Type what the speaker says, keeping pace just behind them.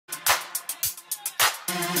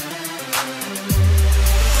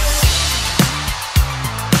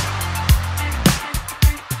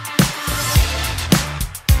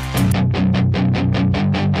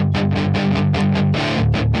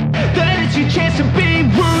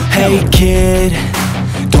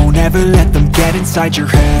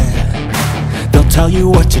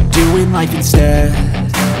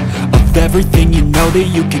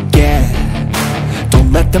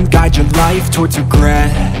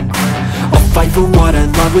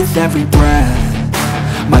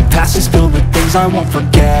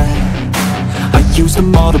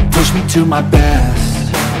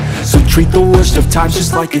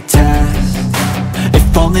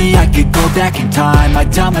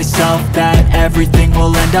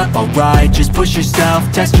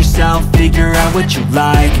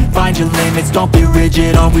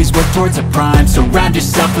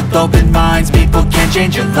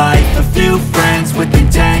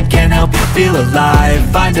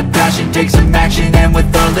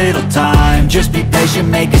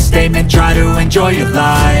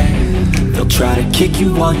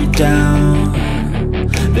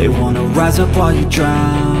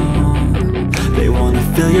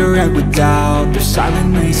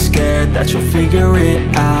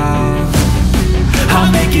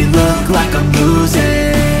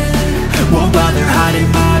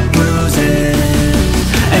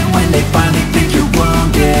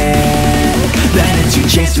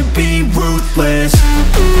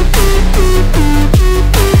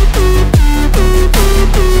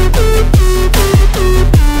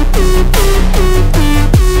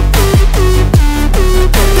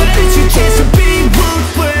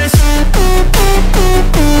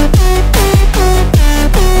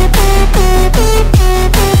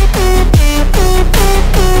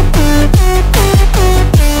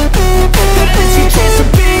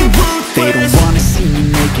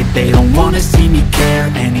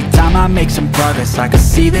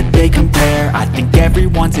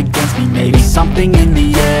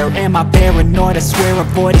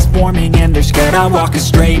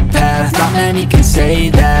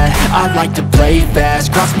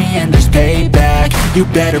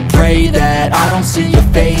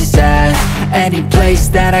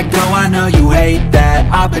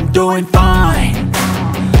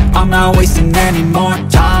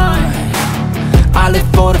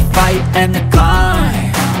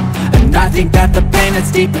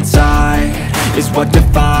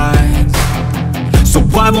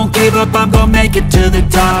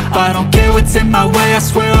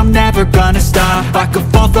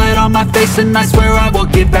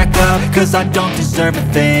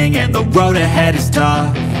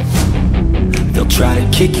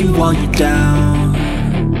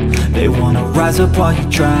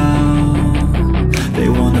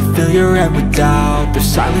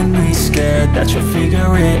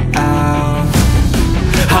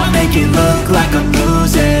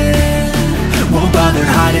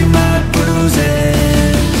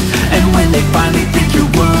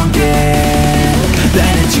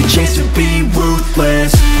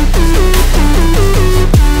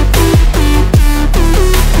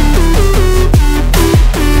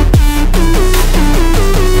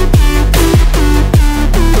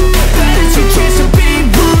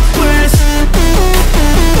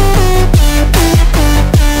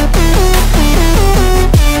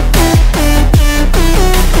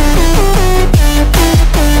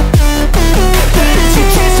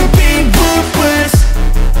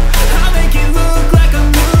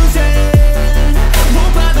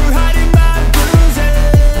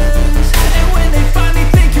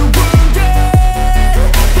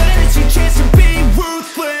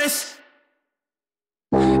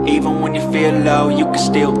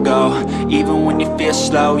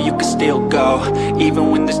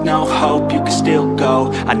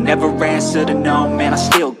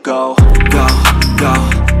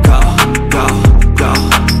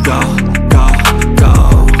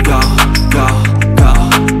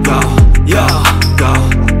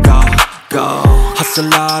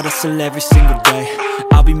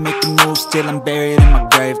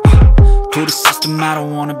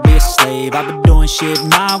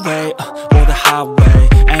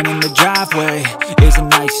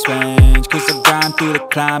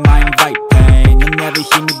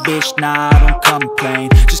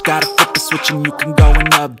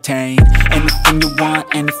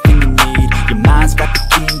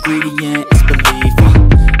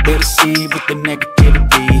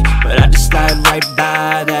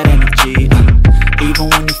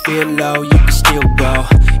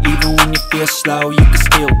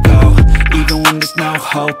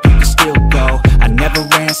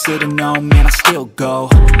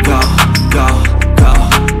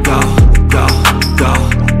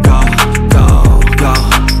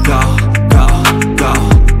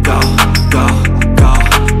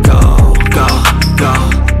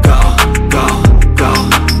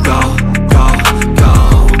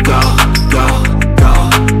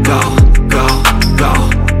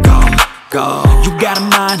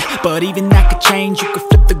believing that could change. You could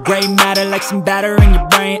flip the gray matter like some batter in your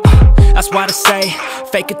brain. That's why I say,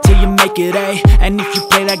 fake it till you make it A. And if you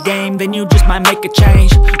play that game, then you just might make a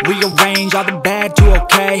change. Rearrange all the bad to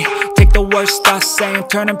okay. Take the worst thoughts saying,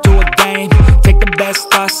 turn them to a game. Take the best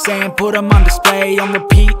thoughts saying, put them on display. On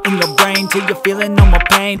repeat in your brain till you're feeling no more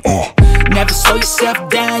pain. Never slow yourself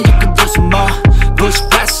down, you can do some more. Push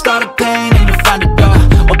past all the pain and you'll find a door.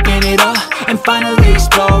 Open it up and finally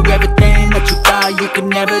explore everything that you thought you could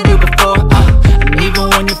never do before. And even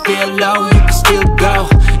when you feel low, you can still go.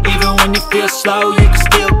 Even when you feel slow, you can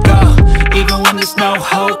still go. Even when there's no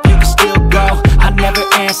hope, you can still go. I never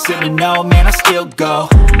answer to no, man, I still go.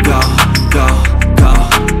 Go, go, go,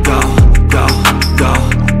 go, go, go,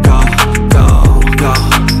 go, go, go,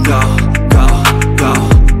 go.